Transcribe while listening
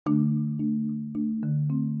What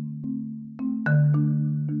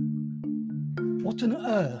on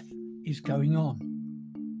earth is going on?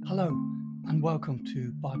 Hello and welcome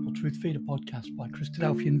to Bible Truth Feeder podcast by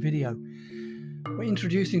Christadelphian Video. We're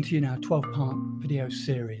introducing to you now a 12-part video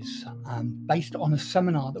series based on a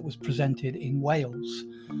seminar that was presented in Wales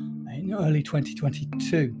in early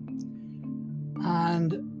 2022.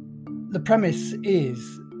 And the premise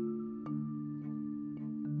is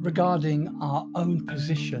regarding our own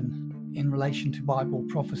position in relation to Bible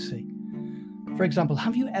prophecy. For example,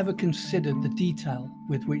 have you ever considered the detail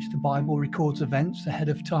with which the Bible records events ahead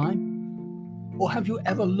of time? Or have you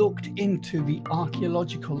ever looked into the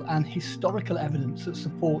archaeological and historical evidence that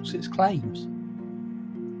supports its claims?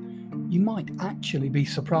 You might actually be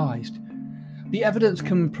surprised. The evidence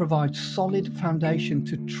can provide solid foundation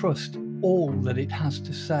to trust all that it has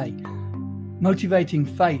to say, motivating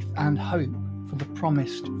faith and hope for the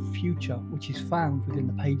promised future which is found within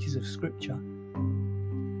the pages of Scripture.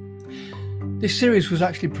 This series was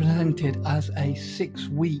actually presented as a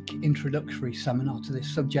 6-week introductory seminar to this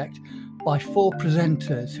subject by 4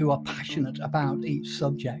 presenters who are passionate about each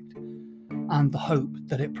subject and the hope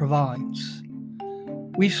that it provides.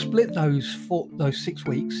 We've split those 6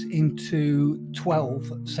 weeks into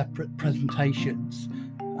 12 separate presentations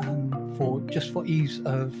for ease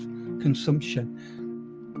of consumption.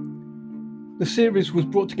 The series was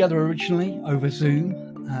brought together originally over Zoom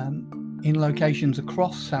in locations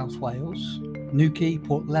across South Wales, Newquay,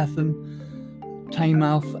 Port Lethen,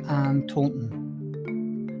 Taymouth and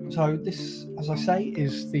Taunton. So this, as I say,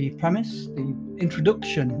 is the premise, the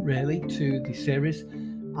introduction really to the series,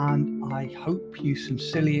 and I hope you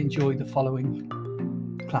sincerely enjoy the following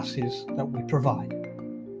classes that we provide.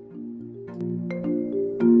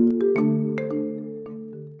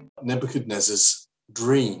 Nebuchadnezzar's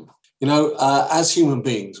dream. As human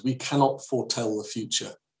beings, we cannot foretell the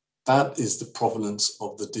future. That is the provenance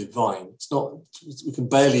of the divine. It's not. We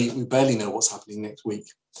barely know what's happening next week,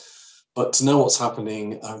 but to know what's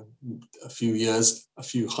happening a few years, a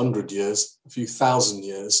few hundred years, a few thousand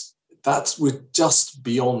years, we're just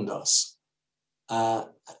beyond us.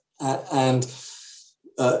 And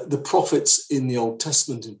the prophets in the Old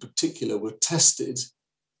Testament, in particular, were tested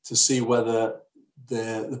to see whether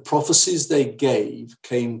the prophecies they gave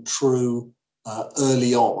came true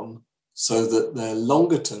early on, so that their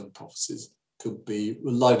longer-term prophecies could be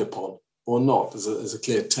relied upon or not. There's a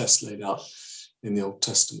clear test laid out in the Old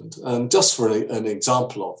Testament. And just for an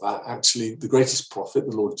example of that, actually, the greatest prophet,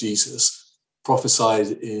 the Lord Jesus,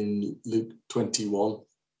 prophesied in Luke 21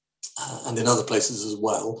 and in other places as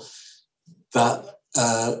well, that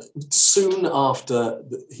soon after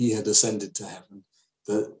he had ascended to heaven,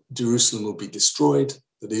 that Jerusalem will be destroyed,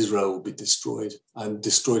 that Israel will be destroyed, and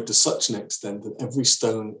destroyed to such an extent that every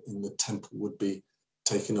stone in the temple would be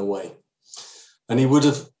taken away. And he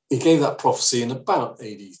gave that prophecy in about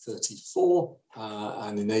AD 34,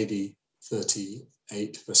 and in AD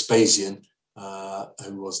 38, Vespasian,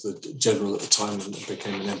 who was the general at the time and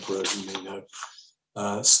became an emperor, as you may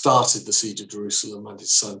know, started the siege of Jerusalem, and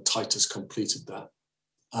his son Titus completed that.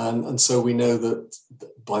 And so we know that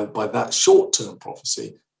by that short-term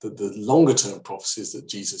prophecy, that the longer-term prophecies that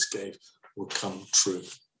Jesus gave would come true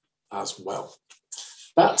as well.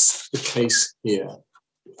 That's the case here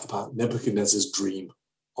about Nebuchadnezzar's dream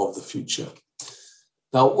of the future.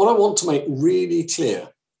 Now, what I want to make really clear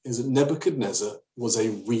is that Nebuchadnezzar was a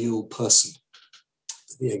real person.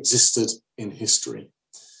 He existed in history.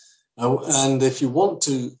 And if you want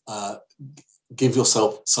to give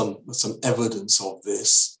yourself some evidence of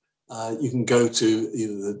this, you can go to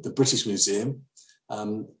either the British Museum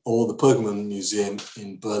or the Pergamon Museum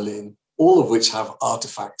in Berlin, all of which have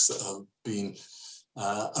artifacts that have been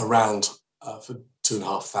around for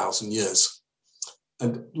 2,500 years.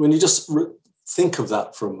 And when you just think of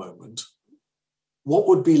that for a moment, what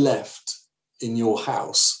would be left in your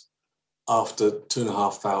house after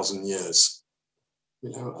 2,500 years?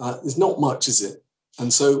 There's not much, is it?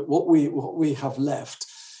 And so what we have left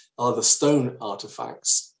are the stone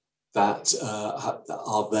artifacts that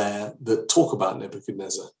are there that talk about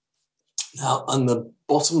Nebuchadnezzar. Now, on the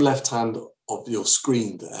bottom left hand of your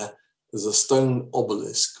screen there's a stone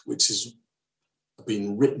obelisk which has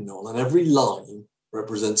been written on, and every line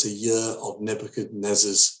represents a year of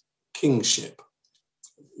Nebuchadnezzar's kingship.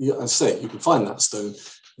 I say you can find that stone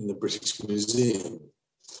in the British Museum.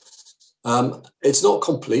 It's not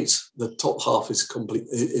complete. The top half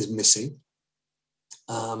is missing.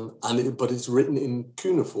 But it's written in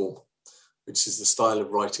cuneiform, which is the style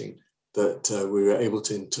of writing that we were able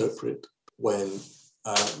to interpret when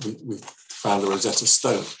we found the Rosetta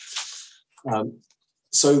Stone.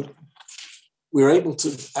 So we're able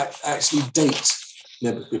to actually date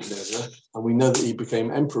Nebuchadnezzar, and we know that he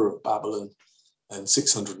became emperor of Babylon in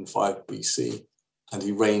 605 BC, and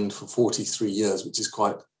he reigned for 43 years, which is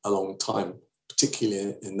quite a long time,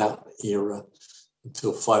 particularly in that era,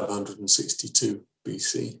 until 562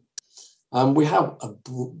 BC. We have a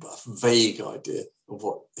vague idea of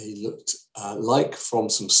what he looked like from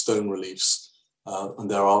some stone reliefs, and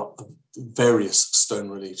there are various stone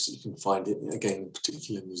reliefs that you can find, again, in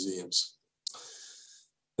particular museums.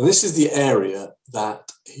 And this is the area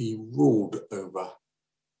that he ruled over.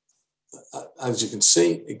 As you can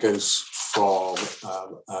see, it goes from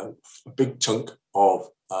a big chunk of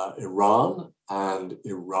Iran and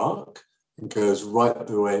Iraq, and goes right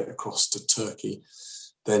the way across to Turkey,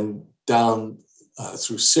 then down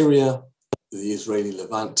through Syria, the Israeli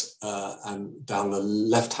Levant, and down the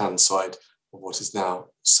left-hand side of what is now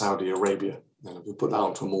Saudi Arabia. And if we put that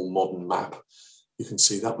onto a more modern map, you can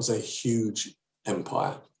see that was a huge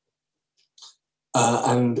empire.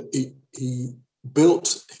 And he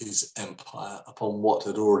built his empire upon what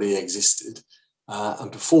had already existed.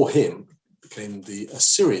 And before him became the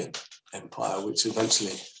Assyrian Empire, which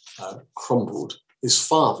eventually crumbled. His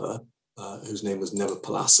father, whose name was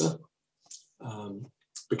Nebuchadnezzar,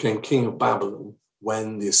 became king of Babylon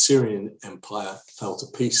when the Assyrian Empire fell to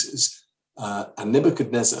pieces. And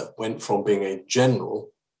Nebuchadnezzar went from being a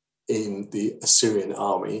general in the Assyrian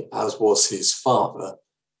army, as was his father,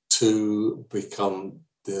 to become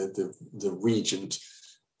the regent,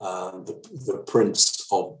 the prince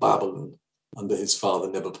of Babylon under his father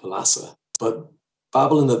Nebuchadnezzar. But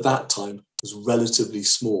Babylon at that time was relatively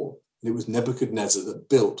small, and it was Nebuchadnezzar that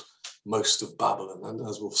built most of Babylon. And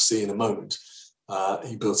as we'll see in a moment,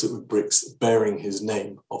 he built it with bricks bearing his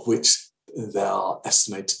name, of which there are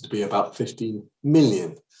estimated to be about 15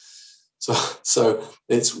 million. So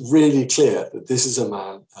it's really clear that this is a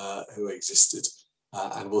man who existed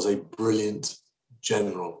and was a brilliant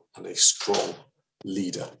general and a strong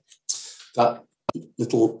leader. That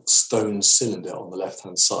little stone cylinder on the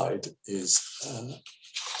left-hand side is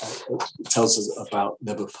tells us about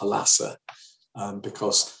Nebuchadnezzar,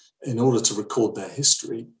 because in order to record their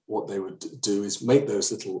history, what they would do is make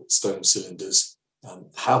those little stone cylinders,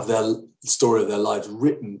 have their story of their lives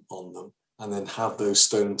written on them, and then have those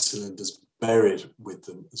stone cylinders buried with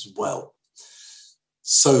them as well.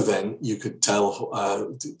 So then you could tell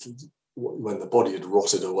when the body had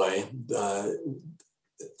rotted away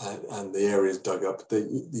and the areas dug up,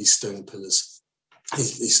 these stone pillars,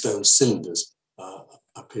 these stone cylinders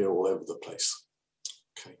appear all over the place.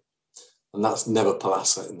 Okay, and that's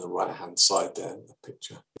Nebuchadnezzar in the right-hand side there in the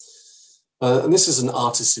picture. And this is an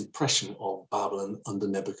artist's impression of Babylon under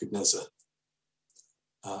Nebuchadnezzar.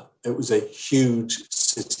 It was a huge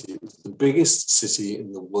city. It was the biggest city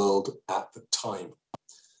in the world at the time.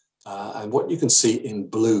 And what you can see in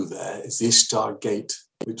blue there is the Ishtar Gate,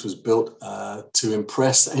 which was built to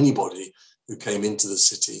impress anybody who came into the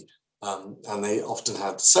city. And they often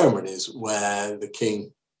had ceremonies where the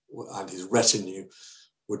king and his retinue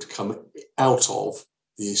would come out of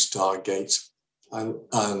the Ishtar Gate. And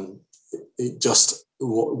it just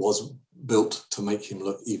was built to make him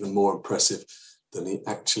look even more impressive than he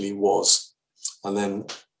actually was. And then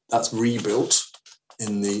that's rebuilt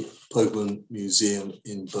in the Pergamon Museum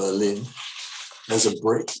in Berlin. There's a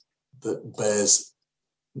brick that bears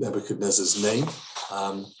Nebuchadnezzar's name.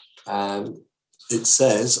 And it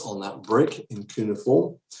says on that brick in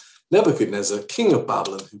cuneiform, Nebuchadnezzar, king of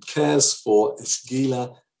Babylon, who cares for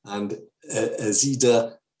Esgila and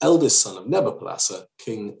Ezida, eldest son of Nebuchadnezzar,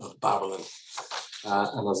 king of Babylon.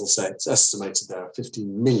 And as I say, it's estimated there are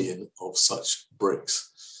 15 million of such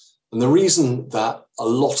bricks. And the reason that a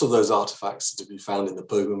lot of those artifacts are to be found in the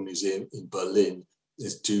Pergamon Museum in Berlin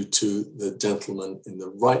is due to the gentleman in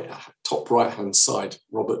the top right-hand side,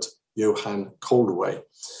 Robert Johann Koldewey,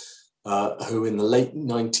 who in the late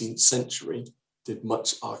 19th century did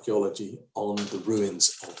much archaeology on the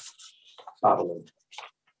ruins of Babylon.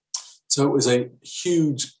 So it was a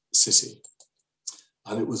huge city,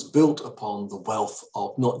 and it was built upon the wealth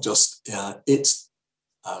of not just its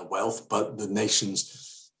wealth, but the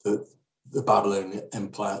nations that the Babylonian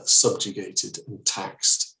Empire subjugated and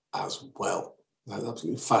taxed as well. That's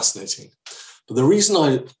absolutely fascinating. But the reason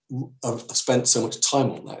I spent so much time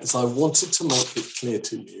on that is I wanted to make it clear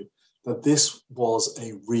to you that this was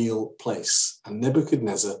a real place, and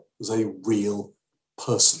Nebuchadnezzar was a real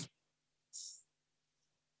person.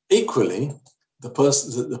 Equally, the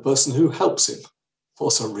person who helps him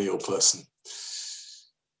was a real person.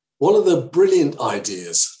 One of the brilliant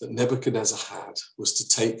ideas that Nebuchadnezzar had was to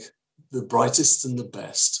take the brightest and the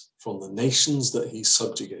best from the nations that he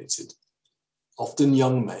subjugated, often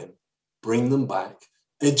young men, bring them back,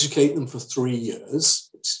 educate them for 3 years,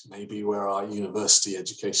 which may be where our university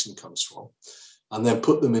education comes from, and then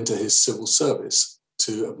put them into his civil service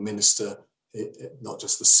to administer not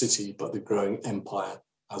just the city, but the growing empire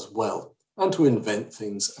as well, and to invent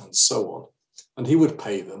things and so on. And he would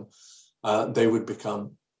pay them. They would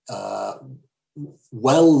become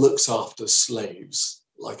well looked after slaves,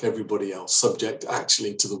 like everybody else, subject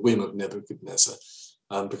actually to the whim of Nebuchadnezzar,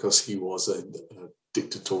 because he was a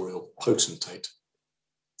dictatorial potentate.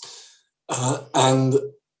 And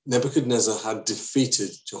Nebuchadnezzar had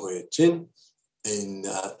defeated Jehoiachin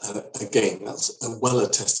again, that's well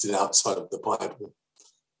attested outside of the Bible,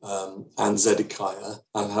 and Zedekiah,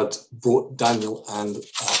 and had brought Daniel and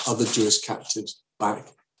other Jewish captives back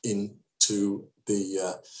into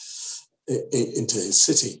his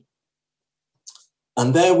city.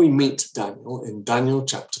 And there we meet Daniel in Daniel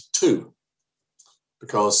chapter 2,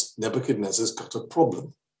 because Nebuchadnezzar's got a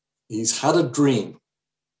problem. He's had a dream,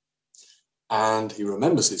 and he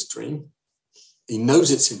remembers his dream. He knows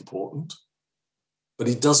it's important, but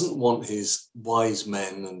he doesn't want his wise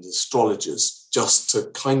men and astrologers just to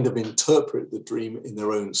kind of interpret the dream in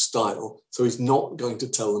their own style. So he's not going to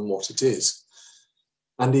tell them what it is.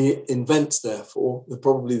 And he invents, therefore,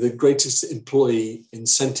 probably the greatest employee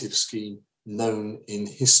incentive scheme known in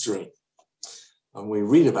history. And we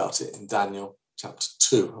read about it in Daniel chapter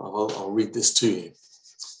 2. I'll read this to you.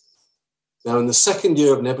 Now, in the 2nd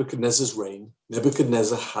year of Nebuchadnezzar's reign,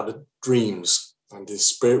 Nebuchadnezzar had dreams, and his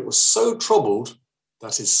spirit was so troubled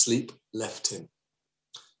that his sleep left him.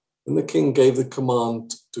 And the king gave the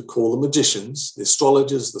command to call the magicians, the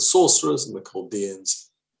astrologers, the sorcerers, and the Chaldeans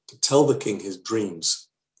to tell the king his dreams.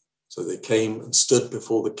 So they came and stood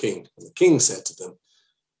before the king. And the king said to them,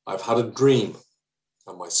 "I've had a dream,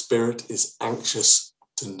 and my spirit is anxious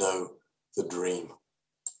to know the dream."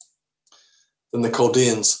 Then the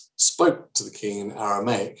Chaldeans spoke to the king in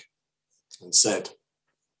Aramaic and said,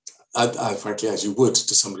 frankly, as you would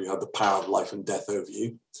to somebody who had the power of life and death over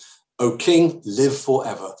you, "O king, live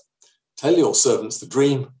forever. Tell your servants the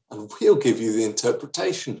dream, and we'll give you the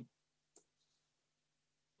interpretation."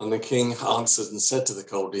 And the king answered and said to the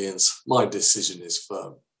Chaldeans, "My decision is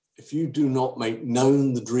firm. If you do not make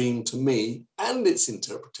known the dream to me and its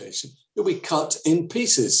interpretation, you'll be cut in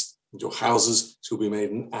pieces, and your houses shall be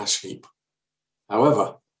made an ash heap.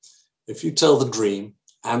 However, if you tell the dream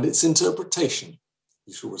and its interpretation,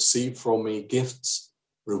 you shall receive from me gifts,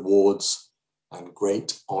 rewards, and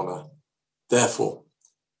great honor. Therefore,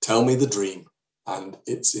 tell me the dream and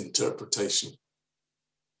its interpretation."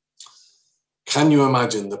 Can you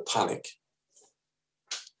imagine the panic?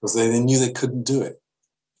 Because they knew they couldn't do it.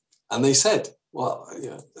 And they said, "Well,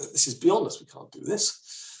 this is beyond us. We can't do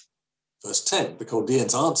this." Verse 10, the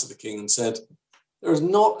Chaldeans answered the king and said, "There is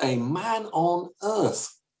not a man on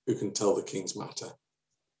earth who can tell the king's matter.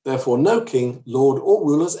 Therefore, no king, lord, or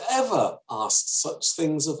ruler has ever asked such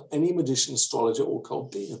things of any magician, astrologer, or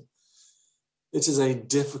Chaldean. It is a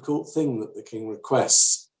difficult thing that the king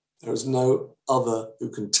requests. There is no other who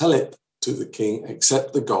can tell it to the king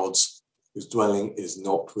except the gods, whose dwelling is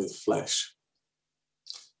not with flesh."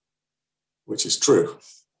 Which is true.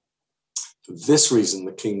 For this reason,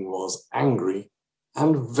 the king was angry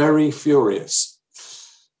and very furious,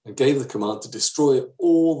 and gave the command to destroy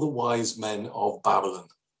all the wise men of Babylon.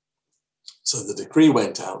 So the decree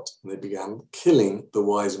went out, and they began killing the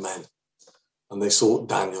wise men, and they sought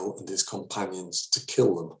Daniel and his companions to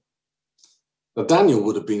kill them. Now, Daniel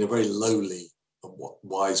would have been a very lowly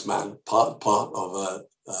wise man, part of a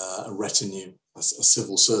retinue, a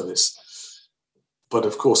civil service. But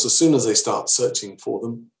of course, as soon as they start searching for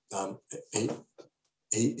them,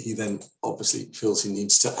 he then obviously feels he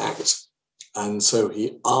needs to act. And so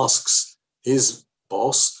he asks his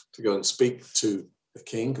boss to go and speak to the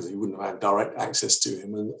king, because he wouldn't have had direct access to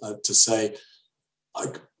him, and to say,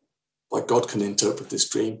 "My God can interpret this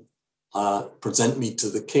dream. Present me to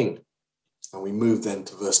the king." And we move then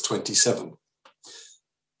to verse 27.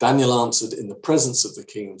 Daniel answered in the presence of the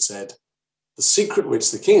king and said, "The secret which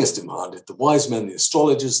the king has demanded, the wise men, the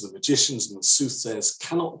astrologers, the magicians, and the soothsayers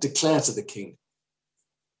cannot declare to the king.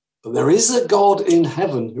 But there is a God in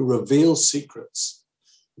heaven who reveals secrets,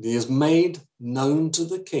 and he has made known to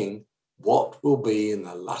the king what will be in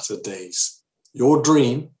the latter days. Your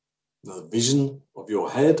dream, the vision of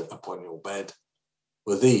your head upon your bed,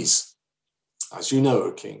 were these. As you know,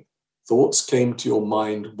 O king, thoughts came to your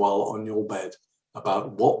mind while on your bed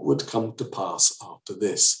about what would come to pass after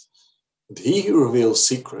this. And he who reveals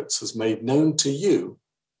secrets has made known to you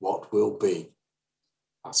what will be.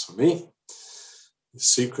 As for me, the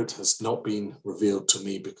secret has not been revealed to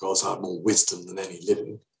me because I have more wisdom than any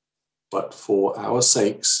living, but for our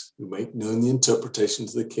sakes, who make known the interpretation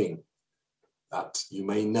to the king, that you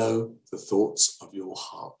may know the thoughts of your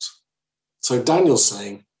heart. So Daniel's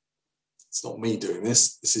saying, it's not me doing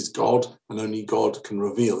this. This is God, and only God can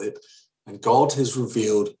reveal it. And God has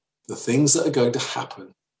revealed the things that are going to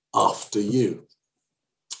happen after you.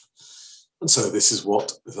 And so this is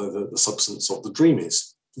what the substance of the dream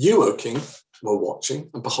is. You, O king, were watching,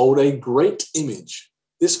 and behold, a great image.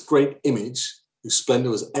 This great image, whose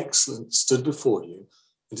splendor was excellent, stood before you,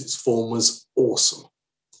 and its form was awesome.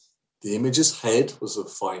 The image's head was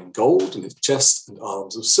of fine gold, and its chest and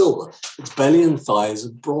arms of silver, its belly and thighs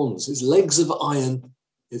of bronze, its legs of iron,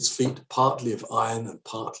 its feet partly of iron and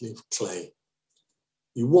partly of clay.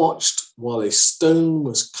 You watched while a stone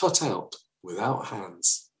was cut out without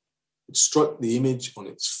hands. It struck the image on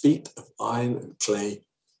its feet of iron and clay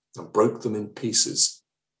and broke them in pieces.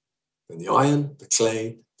 Then the iron, the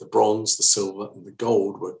clay, the bronze, the silver, and the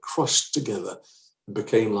gold were crushed together and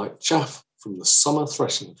became like chaff from the summer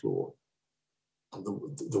threshing floor. And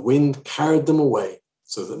the wind carried them away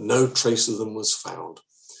so that no trace of them was found.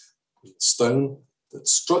 And the stone that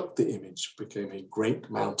struck the image became a great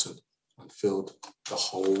mountain and filled the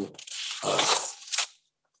whole earth.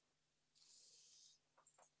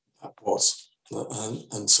 That was.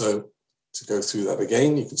 And so to go through that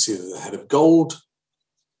again, you can see that the head of gold,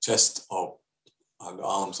 chest of and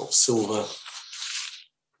arms of silver,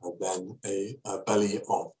 and then a belly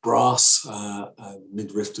of brass and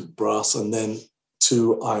midriff of brass, and then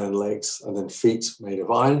 2 iron legs, and then feet made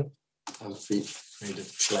of iron and feet made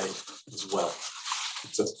of clay as well.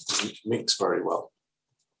 It just doesn't mix very well.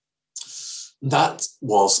 That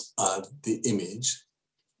was the image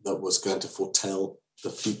that was going to foretell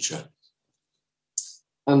the future.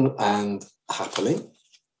 And happily,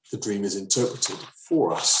 the dream is interpreted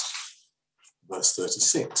for us. Verse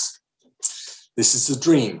 36. This is the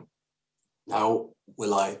dream. Now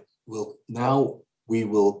we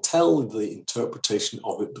will tell the interpretation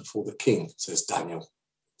of it before the king, says Daniel.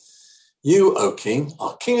 You, O king,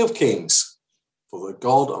 are king of kings, for the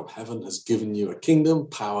God of heaven has given you a kingdom,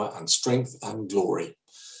 power, and strength, and glory.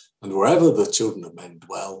 And wherever the children of men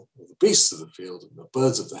dwell, or the beasts of the field, and the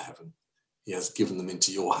birds of the heaven, he has given them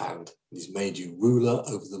into your hand, and he's made you ruler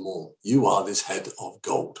over them all. You are this head of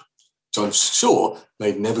gold, which I'm sure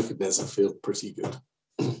made Nebuchadnezzar feel pretty good.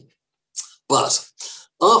 But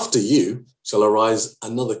after you shall arise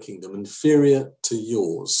another kingdom inferior to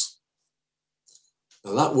yours.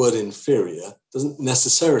 Now that word inferior doesn't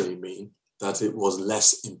necessarily mean that it was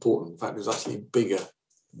less important. In fact, it was actually bigger.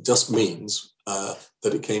 It just means that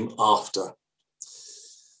it came after.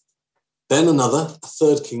 Then another, a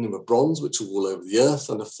third kingdom of bronze, which will rule over the earth,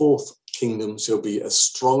 and a fourth kingdom shall be as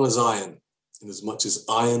strong as iron, inasmuch as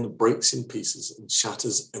iron breaks in pieces and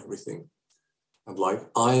shatters everything. And like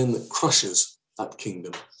iron that crushes, that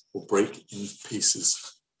kingdom will break in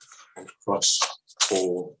pieces and crush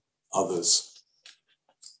all others.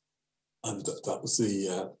 And that was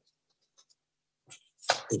the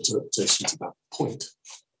interpretation to that point.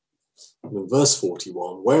 And in verse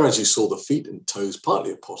 41, whereas you saw the feet and toes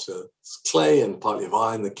partly of potter's clay and partly of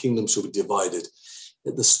iron, the kingdom shall be divided.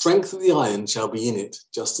 Yet the strength of the iron shall be in it,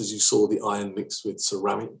 just as you saw the iron mixed with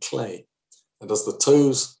ceramic clay. And as the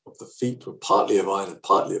toes of the feet were partly of iron and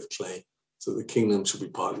partly of clay, so the kingdom shall be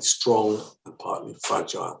partly strong and partly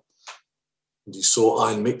fragile. And you saw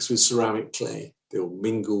iron mixed with ceramic clay. They will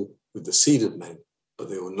mingle with the seed of men, but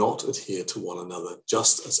they will not adhere to one another,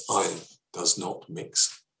 just as iron does not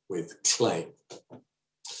mix with clay.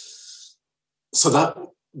 So that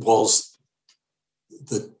was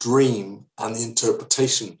the dream and the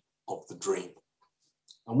interpretation of the dream.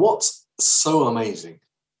 And what's so amazing,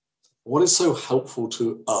 what is so helpful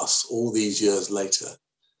to us all these years later,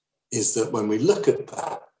 is that when we look at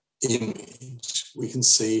that image, we can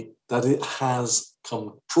see that it has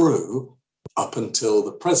come true up until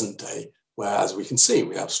the present day, where, as we can see,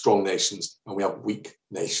 we have strong nations and we have weak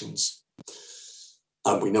nations.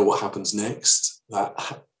 And we know what happens next.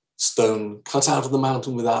 That stone cut out of the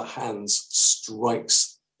mountain without hands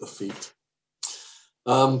strikes the feet.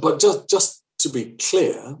 But just to be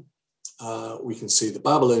clear, we can see the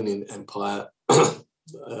Babylonian Empire,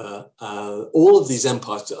 all of these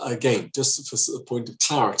empires, again, just for the point of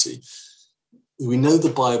clarity, we know the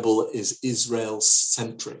Bible is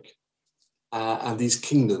Israel-centric, and these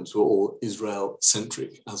kingdoms were all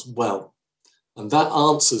Israel-centric as well. And that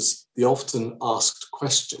answers the often asked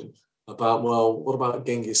question about, well, what about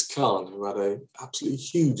Genghis Khan, who had an absolutely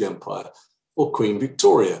huge empire, or Queen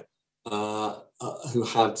Victoria, who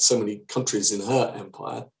had so many countries in her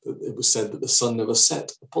empire that it was said that the sun never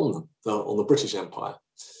set upon them, on the British Empire.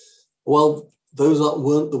 Well, those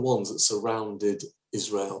weren't the ones that surrounded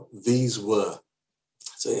Israel. These were.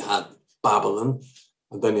 So you had Babylon,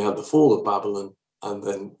 and then you had the fall of Babylon, and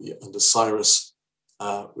then under Cyrus,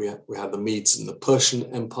 we had the Medes and the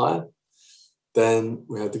Persian Empire. Then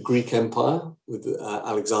we had the Greek Empire with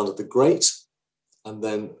Alexander the Great. And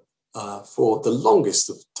then for the longest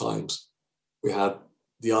of times, we had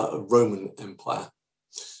the Roman Empire.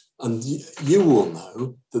 And you will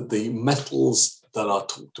know that the metals that are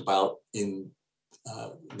talked about in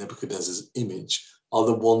Nebuchadnezzar's image are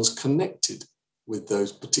the ones connected with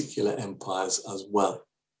those particular empires as well.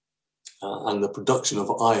 And the production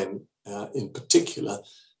of iron in particular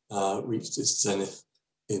reached its zenith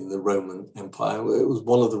in the Roman Empire. It was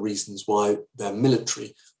one of the reasons why their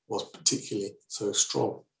military was particularly so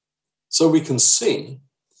strong. So we can see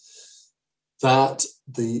that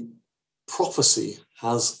the prophecy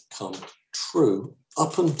has come true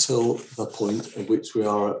up until the point at which we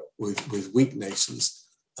are with weak nations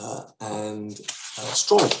and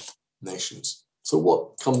strong nations. So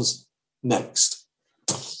what comes next?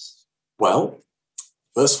 Well,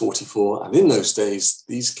 verse 44, and in those days,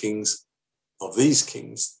 of these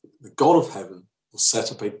kings, the God of heaven will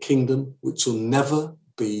set up a kingdom which will never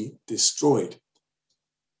be destroyed.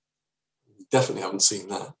 We definitely haven't seen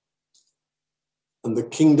that. And the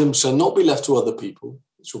kingdom shall not be left to other people.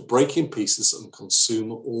 It shall break in pieces and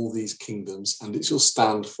consume all these kingdoms, and it shall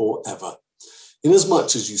stand forever.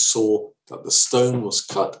 Inasmuch as you saw that the stone was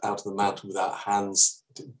cut out of the mountain without hands,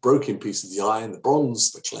 it broke in pieces the iron, the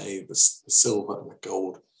bronze, the clay, the silver, and the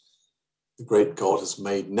gold. The great God has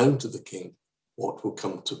made known to the king what will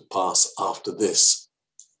come to pass after this.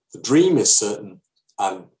 The dream is certain,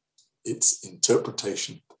 and its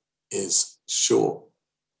interpretation is sure.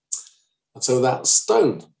 And so that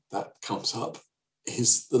stone that comes up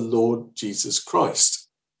is the Lord Jesus Christ,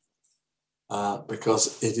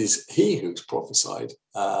 because it is he who's prophesied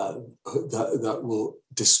that will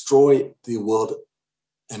destroy the world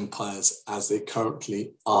empires as they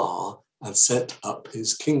currently are and set up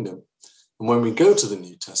his kingdom. And when we go to the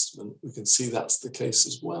New Testament, we can see that's the case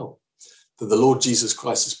as well, that the Lord Jesus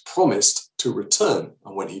Christ has promised to return.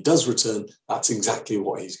 And when he does return, that's exactly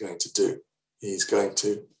what he's going to do. He's going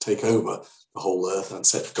to take over the whole earth and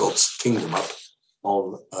set God's kingdom up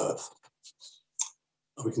on earth.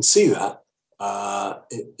 And we can see that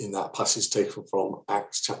in that passage taken from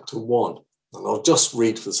Acts chapter 1. And I'll just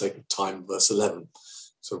read for the sake of time, verse 11.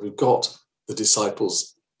 So we've got the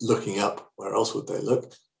disciples looking up. Where else would they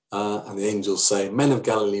look? And the angels say, "Men of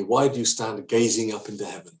Galilee, why do you stand gazing up into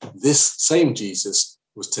heaven? This same Jesus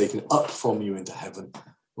was taken up from you into heaven,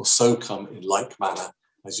 will so come in like manner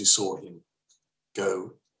as you saw him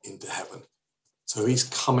go into heaven." So he's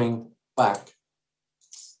coming back.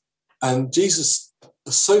 And Jesus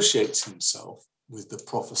associates himself with the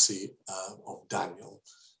prophecy of Daniel.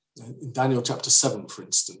 In Daniel chapter 7, for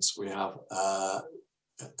instance, we have,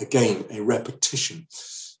 again, a repetition.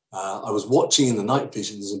 I was watching in the night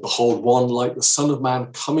visions, and behold, one like the Son of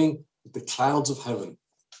Man coming with the clouds of heaven.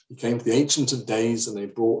 He came to the Ancient of Days, and they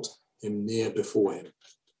brought him near before him.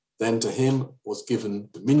 Then to him was given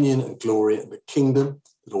dominion and glory and the kingdom,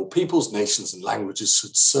 that all peoples, nations, and languages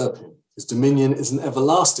should serve him. His dominion is an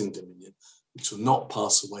everlasting dominion, which will not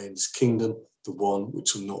pass away, and his kingdom, the one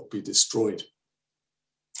which will not be destroyed.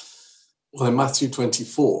 Well, in Matthew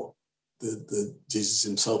 24, Jesus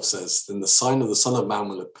himself says, "Then the sign of the Son of Man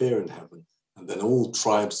will appear in heaven, and then all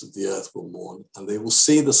tribes of the earth will mourn, and they will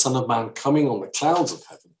see the Son of Man coming on the clouds of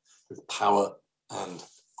heaven with power and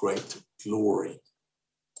great glory."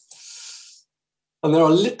 And there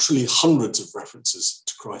are literally hundreds of references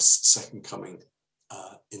to Christ's second coming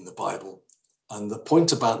in the Bible. And the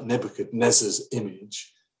point about Nebuchadnezzar's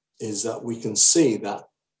image is that we can see that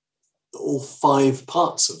all 5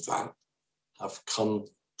 parts of that have come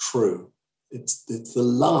true. It's the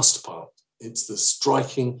last part. It's the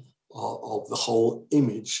striking of the whole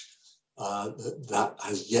image that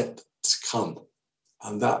has yet to come.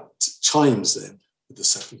 And that chimes then with the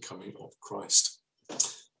second coming of Christ.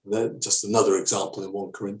 And then just another example in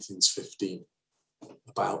 1 Corinthians 15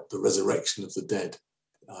 about the resurrection of the dead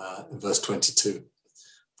in verse 22.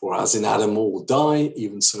 "For as in Adam all will die,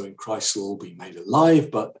 even so in Christ will all be made alive,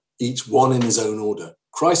 but each one in his own order.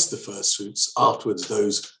 Christ the first fruits, afterwards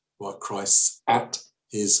those who are Christ's at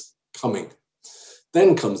his coming.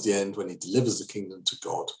 Then comes the end when he delivers the kingdom to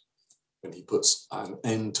God, when he puts an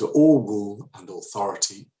end to all rule and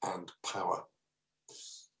authority and power."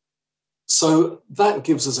 So that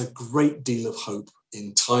gives us a great deal of hope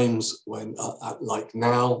in times when, like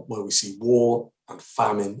now, where we see war and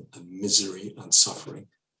famine and misery and suffering.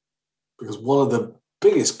 Because one of the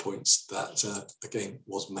biggest points that, again,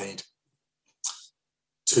 was made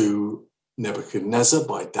to Nebuchadnezzar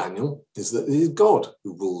by Daniel is that it is God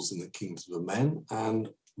who rules in the kingdoms of men and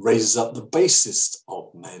raises up the basest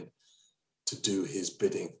of men to do his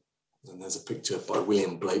bidding. And there's a picture by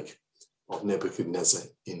William Blake of Nebuchadnezzar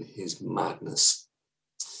in his madness.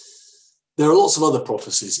 There are lots of other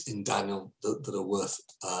prophecies in Daniel that are worth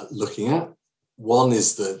looking at. One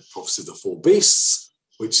is the prophecy of the four beasts,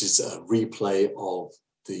 which is a replay of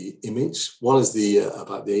the image. One is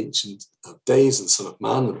about the Ancient of Days and Son of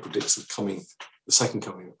Man, that predicts the second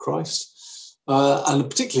coming of Christ. And a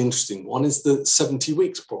particularly interesting one is the 70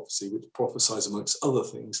 weeks prophecy, which prophesies, amongst other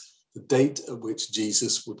things, the date at which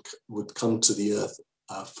Jesus would come to the earth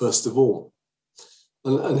first of all.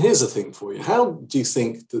 And here's a thing for you. How do you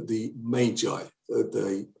think that the Magi,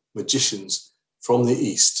 the magicians from the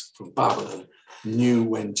East, from Babylon, knew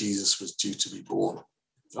when Jesus was due to be born?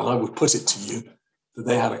 And I would put it to you that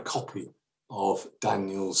they had a copy of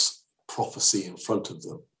Daniel's prophecy in front of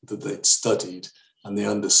them that they'd studied, and they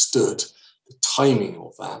understood the timing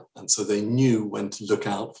of that. And so they knew when to look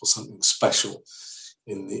out for something special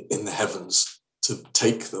in the heavens to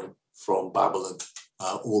take them from Babylon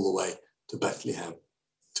all the way to Bethlehem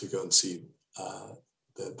to go and see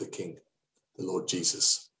the King, the Lord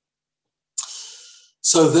Jesus.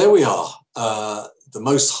 So there we are. The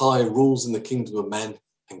Most High rules in the kingdom of men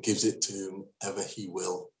and gives it to whomever he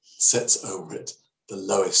will, sets over it the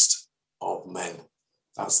lowest of men.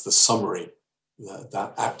 That's the summary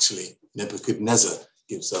that actually Nebuchadnezzar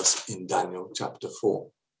gives us in Daniel chapter 4.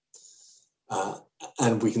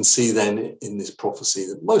 And we can see then in this prophecy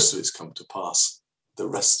that most of it's come to pass, the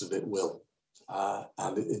rest of it will.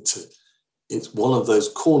 And it's one of those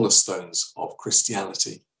cornerstones of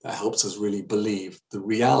Christianity that helps us really believe the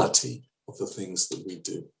reality of the things that we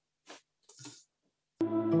do.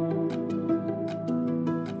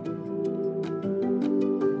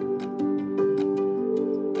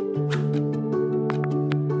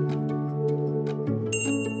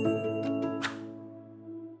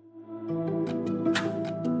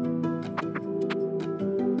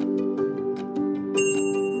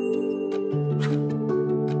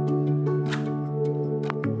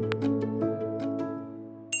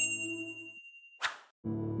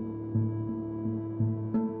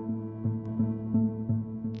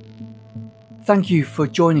 Thank you for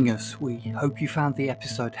joining us. We hope you found the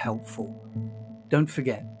episode helpful. Don't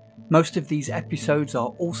forget, most of these episodes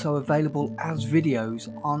are also available as videos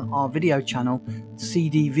on our video channel,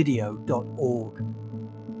 cdvideo.org.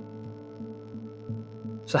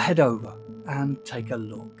 So head over and take a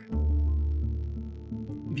look.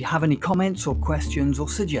 If you have any comments or questions or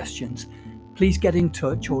suggestions, please get in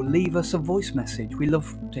touch or leave us a voice message. We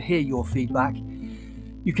love to hear your feedback.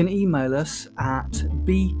 You can email us at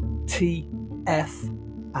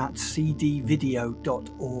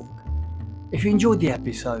btf@cdvideo.org. If you enjoyed the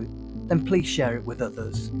episode, then please share it with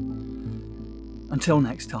others. Until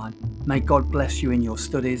next time, may God bless you in your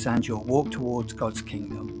studies and your walk towards God's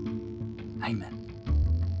kingdom. Amen.